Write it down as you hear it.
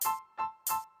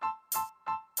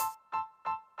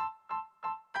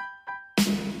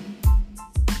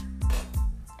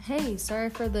Hey, sorry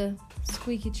for the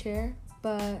squeaky chair,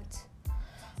 but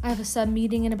I have a sub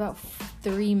meeting in about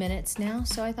 3 minutes now,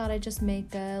 so I thought I'd just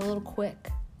make a little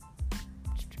quick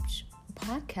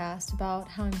podcast about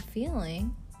how I'm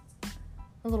feeling.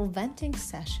 A little venting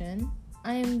session.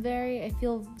 I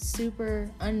feel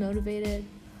super unmotivated,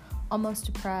 almost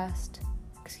depressed.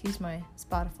 Excuse my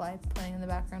Spotify playing in the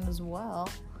background as well.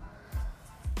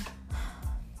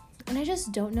 And I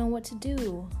just don't know what to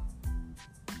do.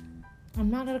 I'm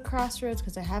not at a crossroads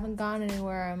because I haven't gone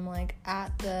anywhere. I'm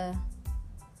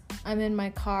in my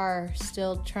car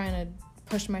still trying to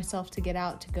push myself to get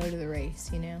out to go to the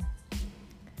race,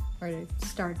 or to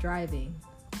start driving.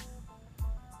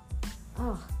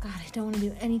 Oh, God, I don't want to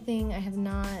do anything. I have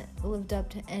not lived up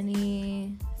to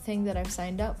anything that I've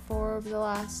signed up for over the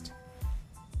last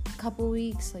couple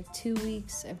weeks, 2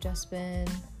 weeks. I've just been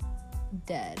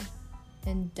dead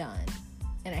and done.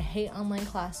 And I hate online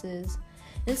classes.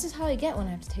 This is how I get when I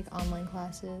have to take online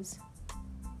classes.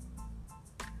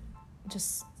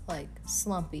 Just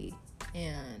slumpy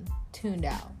and tuned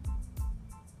out.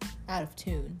 Out of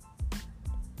tune.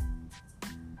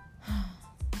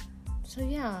 So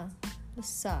yeah, this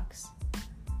sucks.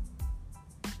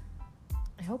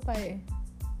 I hope I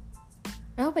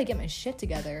get my shit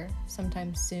together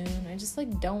sometime soon. I just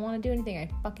don't want to do anything. I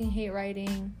fucking hate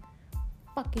writing.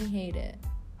 Fucking hate it.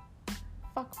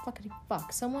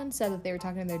 Fuck. Someone said that they were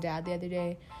talking to their dad the other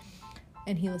day,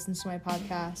 and he listens to my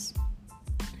podcast.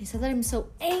 He said that I'm so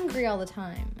angry all the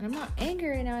time, and I'm not angry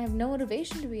right now. I have no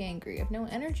motivation to be angry. I have no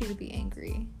energy to be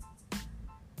angry.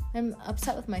 I'm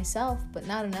upset with myself, but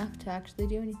not enough to actually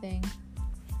do anything.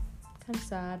 Kind of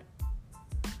sad.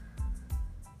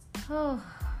 Oh,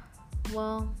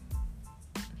 well,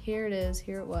 here it is.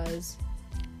 Here it was.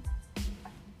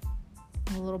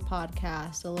 A little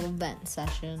podcast, a little vent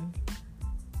session.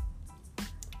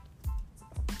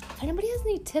 If anybody has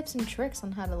any tips and tricks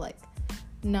on how to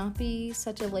not be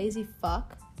such a lazy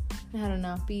fuck and how to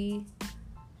not be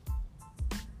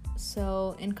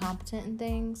so incompetent in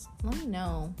things, let me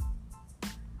know.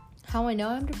 How I know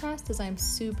I'm depressed is I'm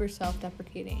super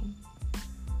self-deprecating.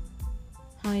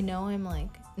 How I know I'm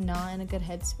not in a good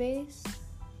headspace,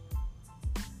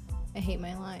 I hate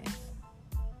my life.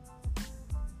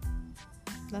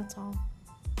 That's all.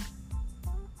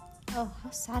 Oh,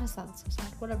 how sad is that? That's so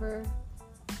sad. Whatever.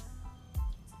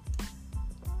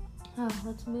 Oh,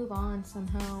 let's move on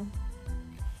somehow.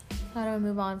 How do I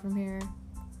move on from here?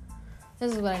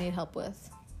 This is what I need help with.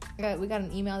 We got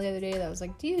an email the other day that was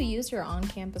do you use your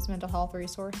on-campus mental health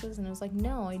resources? And I was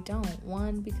no, I don't.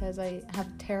 1, because I have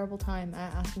a terrible time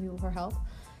at asking people for help.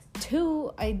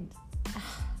 2, I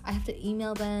have to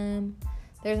email them.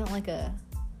 There isn't a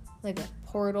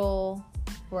portal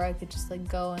where I could just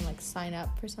go and sign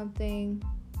up for something.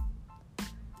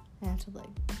 I have to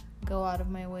go out of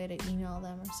my way to email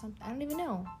them or something. I don't even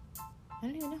know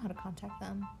how to contact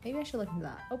them. Maybe I should look into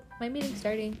that. Oh, my meeting's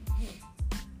starting.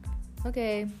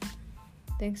 Okay.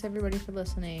 Thanks everybody for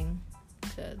listening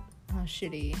to how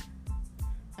shitty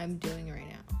I'm doing right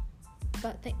now.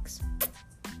 But thanks.